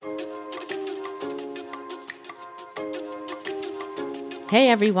Hey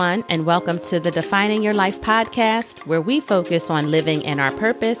everyone, and welcome to the Defining Your Life podcast, where we focus on living in our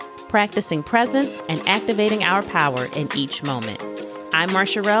purpose, practicing presence, and activating our power in each moment. I'm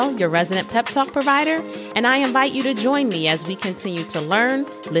Marsha Rell, your resident pep talk provider, and I invite you to join me as we continue to learn,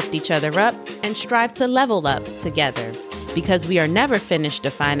 lift each other up, and strive to level up together. Because we are never finished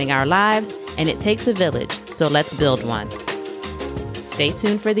defining our lives, and it takes a village, so let's build one. Stay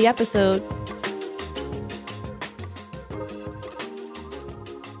tuned for the episode.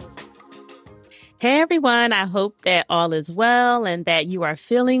 Hey everyone, I hope that all is well and that you are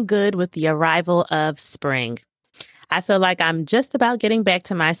feeling good with the arrival of spring. I feel like I'm just about getting back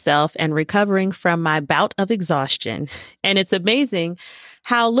to myself and recovering from my bout of exhaustion. And it's amazing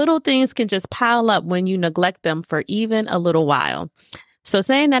how little things can just pile up when you neglect them for even a little while. So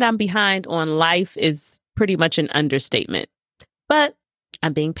saying that I'm behind on life is pretty much an understatement. But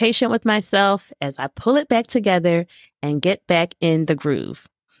I'm being patient with myself as I pull it back together and get back in the groove.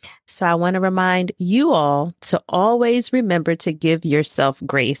 So I want to remind you all to always remember to give yourself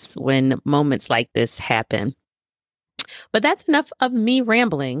grace when moments like this happen. But that's enough of me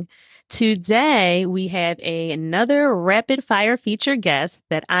rambling. Today, we have another rapid fire feature guest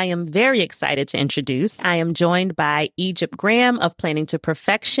that I am very excited to introduce. I am joined by Egypt Graham of Planning to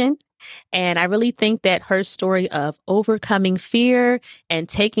Perfection. And I really think that her story of overcoming fear and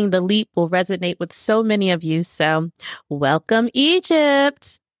taking the leap will resonate with so many of you. So welcome,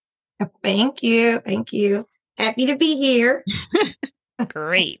 Egypt. Thank you. Thank you. Happy to be here.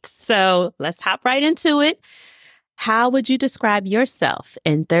 Great. So let's hop right into it. How would you describe yourself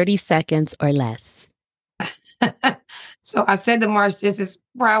in 30 seconds or less? So I said to Marsh, this is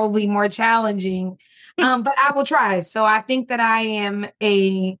probably more challenging, but I will try. So I think that I am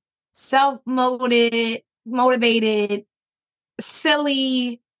a motivated,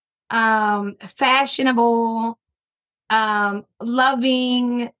 silly, fashionable,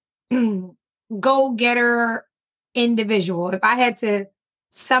 loving, go-getter individual. If I had to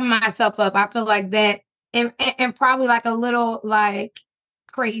sum myself up, I feel like that and probably like a little like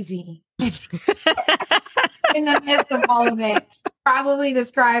crazy in the midst of all of that probably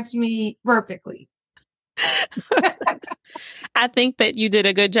describes me perfectly. I think that you did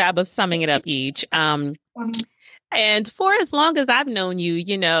a good job of summing it up, Each. And for as long as I've known you,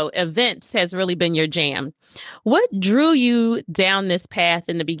 events has really been your jam. What drew you down this path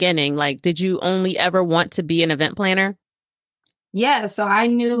in the beginning? Like, did you only ever want to be an event planner? Yeah. So I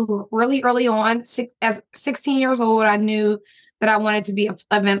knew really early on, as 16 years old, I knew that I wanted to be an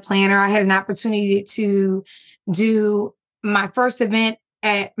event planner. I had an opportunity to do my first event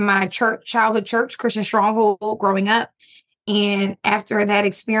at my childhood church, Christian Stronghold, growing up. And after that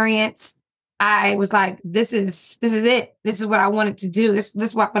experience, I was like, this is it. This is what I wanted to do. This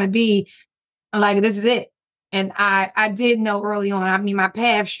is what I want to be. Like, this is it. And I did know early on, I mean, my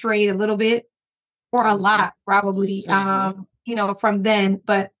path strayed a little bit or a lot, probably, from then,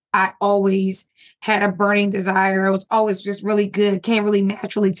 but I always had a burning desire. It was always just really good, came really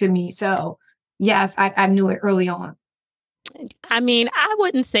naturally to me. So yes, I knew it early on. I mean, I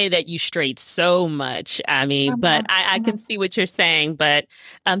wouldn't say that you strayed so much. I mean, but I can see what you're saying. But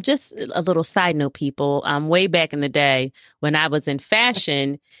just a little side note, people, way back in the day when I was in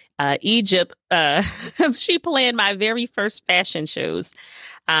fashion, Egypt, she planned my very first fashion shows.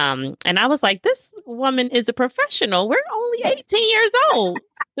 And I was like, this woman is a professional. We're only 18 years old.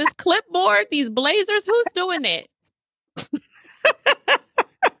 This clipboard, these blazers, who's doing that?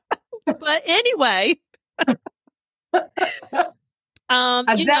 But anyway.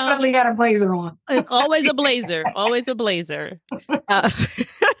 I definitely got a blazer on. Always a blazer. Always a blazer.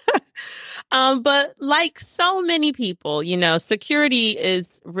 But like so many people, security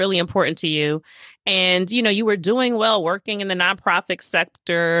is really important to you. And, you were doing well working in the nonprofit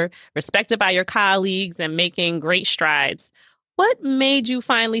sector, respected by your colleagues and making great strides. What made you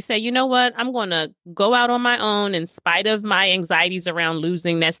finally say, you know what, I'm going to go out on my own in spite of my anxieties around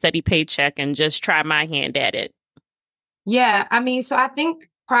losing that steady paycheck and just try my hand at it? Yeah, I mean, so I think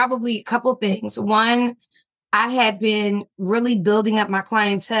probably a couple things. One, I had been really building up my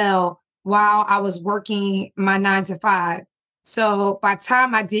clientele while I was working my 9 to 5. So by the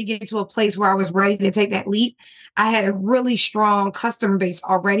time I did get to a place where I was ready to take that leap, I had a really strong customer base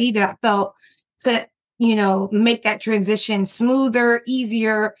already that I felt could, make that transition smoother,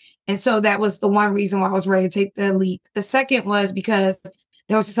 easier. And so that was the one reason why I was ready to take the leap. The second was because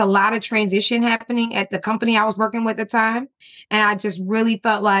there was just a lot of transition happening at the company I was working with at the time. And I just really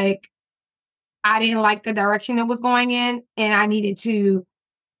felt like I didn't like the direction it was going in. And I needed to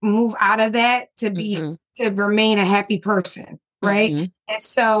move out of that to be, to remain a happy person. Right. And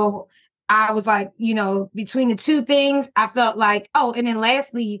so I was like, between the two things, I felt like, oh, and then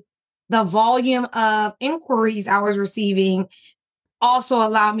lastly, the volume of inquiries I was receiving also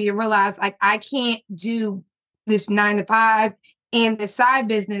allowed me to realize like I can't do this 9 to 5 and the side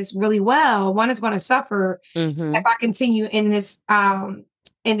business really well. One is going to suffer if I continue in this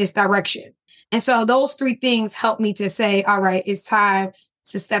direction. And so those three things helped me to say, all right, it's time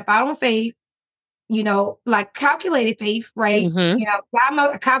to step out on faith, like calculated faith, right? I'm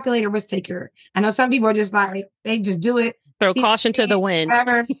a calculated risk taker. I know some people are just like, they just do it. Throw caution to the wind.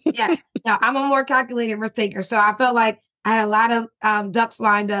 Whatever. Yeah. No, I'm a more calculated risk taker. So I felt like I had a lot of ducks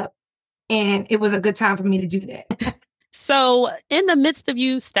lined up and it was a good time for me to do that. So in the midst of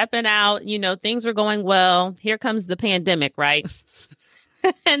you stepping out, things were going well. Here comes the pandemic, right?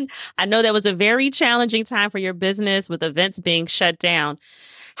 And I know that was a very challenging time for your business with events being shut down.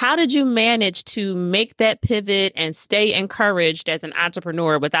 How did you manage to make that pivot and stay encouraged as an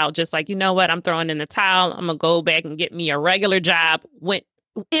entrepreneur without just like, you know what, I'm throwing in the towel. I'm going to go back and get me a regular job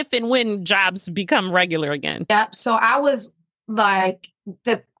if and when jobs become regular again? Yep. So I was like,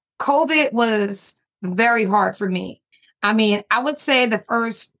 the COVID was very hard for me. I mean, I would say the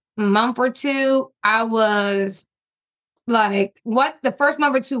first month or two, I was like, the first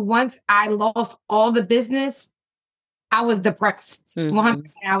month or two, once I lost all the business, I was depressed.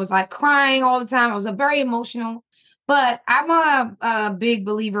 100%. I was like crying all the time. I was very emotional, but I'm a big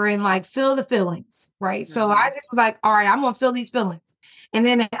believer in like, feel the feelings, right? So I just was like, all right, I'm going to feel these feelings. And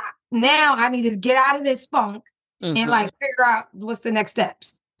then now I need to get out of this funk and like figure out what's the next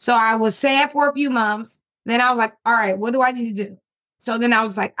steps. So I was sad for a few months. Then I was like, all right, what do I need to do? So then I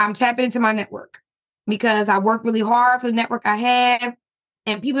was like, I'm tapping into my network because I work really hard for the network I have.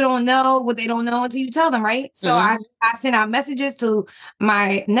 And people don't know what they don't know until you tell them, right? So I sent out messages to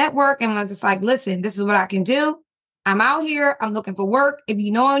my network and was just like, listen, this is what I can do. I'm out here. I'm looking for work. If you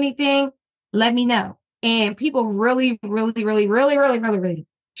know anything, let me know. And people really, really, really, really, really, really, really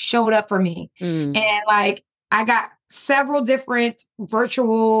showed up for me. And like, I got several different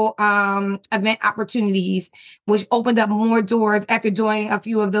virtual event opportunities, which opened up more doors after doing a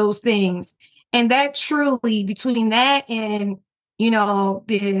few of those things. And that truly, between that and,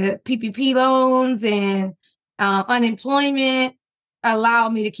 the PPP loans and unemployment,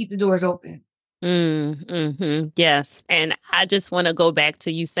 allowed me to keep the doors open. Yes. And I just want to go back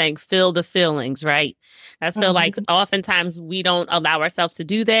to you saying, feel the feelings, right? I feel like oftentimes we don't allow ourselves to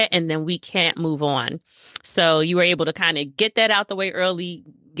do that and then we can't move on. So you were able to kind of get that out the way early,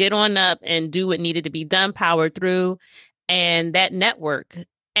 get on up and do what needed to be done, power through, and that network.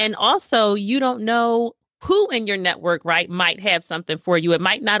 And also, you don't know who in your network, right, might have something for you. It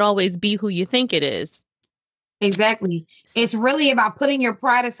might not always be who you think it is. Exactly. It's really about putting your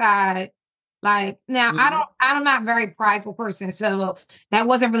pride aside. Like now, I'm not a very prideful person, so that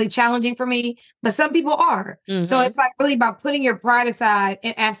wasn't really challenging for me, but some people are. So it's like really about putting your pride aside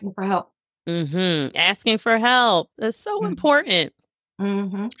and asking for help. Asking for help. That's so important.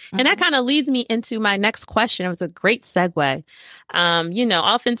 And that kind of leads me into my next question. It was a great segue.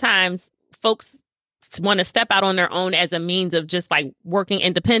 Oftentimes folks want to step out on their own as a means of just like working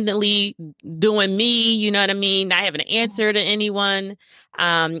independently, doing me, you know what I mean? Not having an answer to anyone.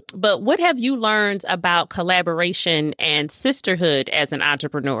 But what have you learned about collaboration and sisterhood as an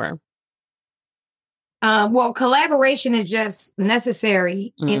entrepreneur? Well, collaboration is just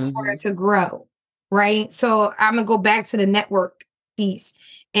necessary in order to grow, right? So I'm going to go back to the network piece.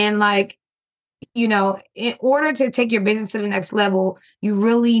 And like, in order to take your business to the next level, you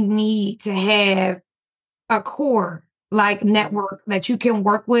really need to have a core like network that you can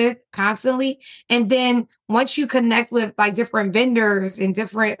work with constantly. And then once you connect with like different vendors and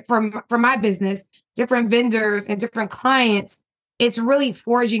different from my business, different vendors and different clients, it's really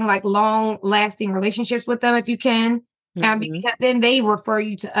forging like long lasting relationships with them if you can. Because then they refer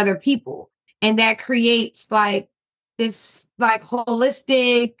you to other people. And that creates like this like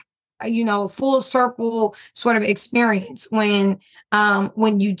holistic, full circle sort of experience when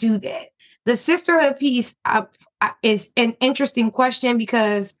you do that. The sisterhood piece is an interesting question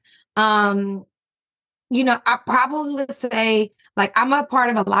because, I probably would say like I'm a part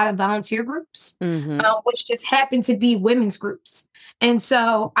of a lot of volunteer groups, which just happen to be women's groups. And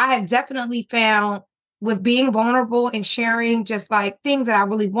so I have definitely found with being vulnerable and sharing just like things that I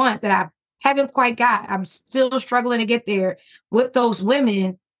really want that I haven't quite got, I'm still struggling to get there with those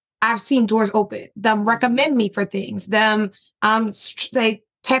women. I've seen doors open, them recommend me for things, them say,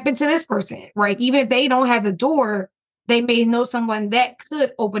 tap into this person, right? Even if they don't have the door, they may know someone that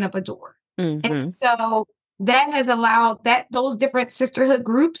could open up a door. And so that has allowed those different sisterhood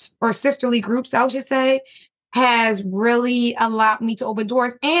groups or sisterly groups, I should say, has really allowed me to open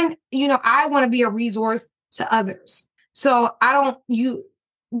doors. And, I want to be a resource to others. So you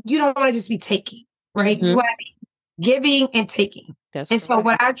don't want to just be taking, right? You want to be giving and taking. And so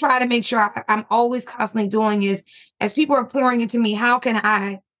what I try to make sure I'm always constantly doing is, as people are pouring into me, how can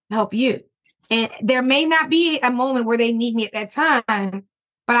I help you? And there may not be a moment where they need me at that time,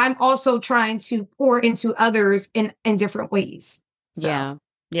 but I'm also trying to pour into others in different ways. So. Yeah.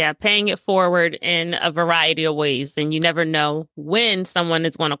 Yeah. Paying it forward in a variety of ways. And you never know when someone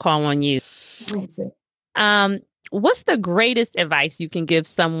is going to call on you. What's the greatest advice you can give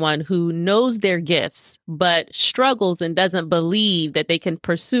someone who knows their gifts, but struggles and doesn't believe that they can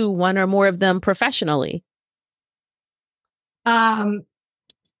pursue one or more of them professionally?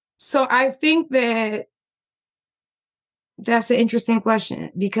 So I think that's an interesting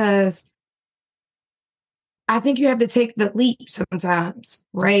question, because I think you have to take the leap sometimes,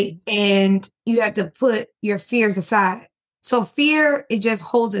 right? And you have to put your fears aside. So fear, it just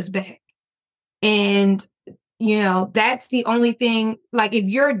holds us back. And, that's the only thing. Like, if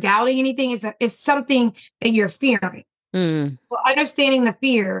you're doubting anything, it's something that you're fearing. Well, understanding the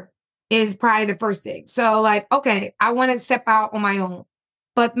fear is probably the first thing. So, like, okay, I want to step out on my own.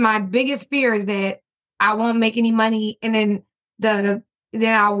 But my biggest fear is that I won't make any money, and then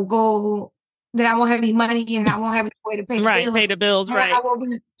I will go. Then I won't have any money, and I won't have any way to pay the bills. Pay the bills, right? I will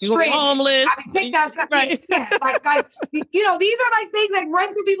be stranded, homeless. I'll be kicked out. Right? Yeah, like these are like things that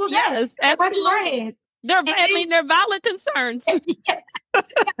run through people's heads. Yes, absolutely. They're valid concerns. Yes,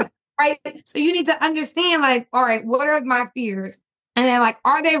 right. So you need to understand, like, all right, what are my fears, and then, like,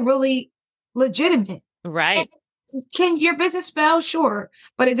 are they really legitimate? Right. Can your business fail? Sure.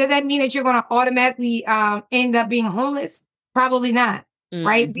 But does that mean that you're going to automatically end up being homeless? Probably not.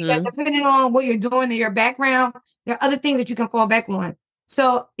 Right? Because depending on what you're doing and your background, there are other things that you can fall back on.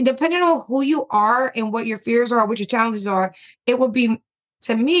 So depending on who you are and what your fears are, what your challenges are, it would be,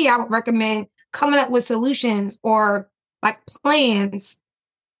 to me, I would recommend coming up with solutions or like plans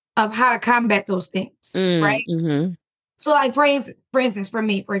of how to combat those things. Right? So, like, for instance, for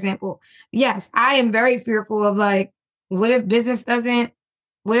me, for example, yes, I am very fearful of, like, what if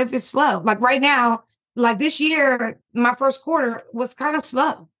it's slow? Like right now, like this year, my first quarter was kind of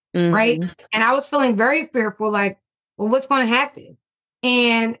slow, right? And I was feeling very fearful, like, well, what's going to happen?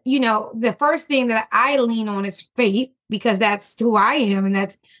 And, the first thing that I lean on is faith, because that's who I am. And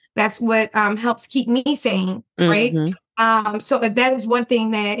that's what helps keep me sane, right? So if that is one thing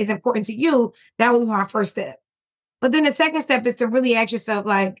that is important to you, that would be my first step. But then the second step is to really ask yourself,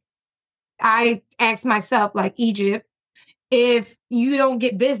 like, I asked myself, like, Egypt, if you don't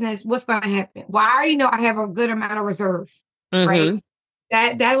get business, what's going to happen? Well, I already know I have a good amount of reserve, right?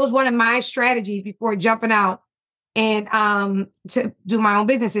 That was one of my strategies before jumping out and to do my own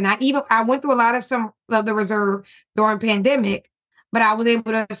business. And I went through a lot of some of the reserve during pandemic, but I was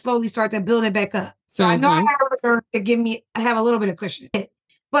able to slowly start to build it back up. So I know I have a reserve to have a little bit of cushion.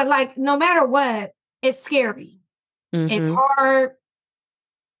 But, like, no matter what, it's scary. It's hard.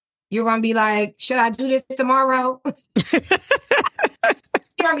 You're going to be like, should I do this tomorrow? You're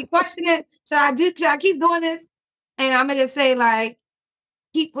going to be questioning, should I keep doing this? And I'm going to just say, like,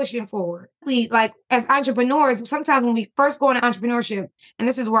 keep pushing forward. Like, as entrepreneurs, sometimes when we first go into entrepreneurship, and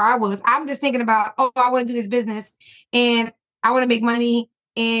this is where I was, I'm just thinking about, oh, I want to do this business and I want to make money.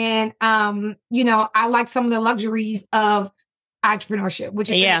 And, I like some of the luxuries of entrepreneurship, which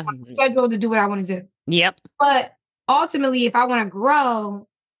is scheduled to do what I want to do. Yep. But ultimately, if I want to grow,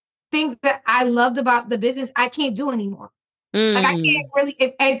 things that I loved about the business, I can't do anymore. Like, I can't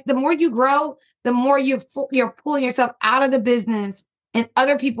really, as the more you grow, the more you're pulling yourself out of the business, and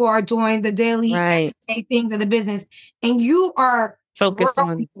other people are doing the daily things of the business, and you are focused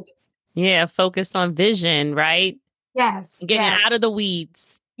on vision, right? Yes. Getting out of the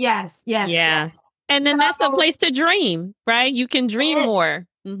weeds. Yes. And then that's the place to dream, right? You can dream more.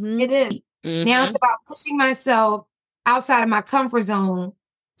 It is. Now it's about pushing myself outside of my comfort zone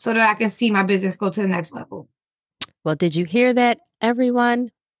so that I can see my business go to the next level. Well, did you hear that,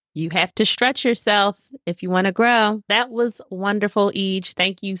 everyone? You have to stretch yourself if you want to grow. That was wonderful, Ej.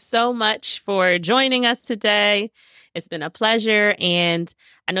 Thank you so much for joining us today. It's been a pleasure. And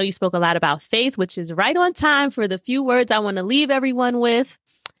I know you spoke a lot about faith, which is right on time for the few words I want to leave everyone with.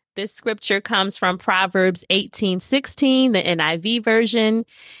 This scripture comes from Proverbs 18:16, the NIV version.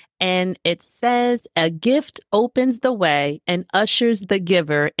 And it says, a gift opens the way and ushers the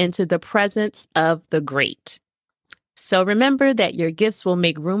giver into the presence of the great. So remember that your gifts will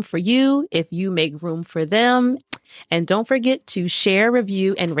make room for you if you make room for them. And don't forget to share,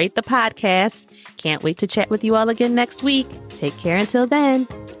 review, and rate the podcast. Can't wait to chat with you all again next week. Take care until then.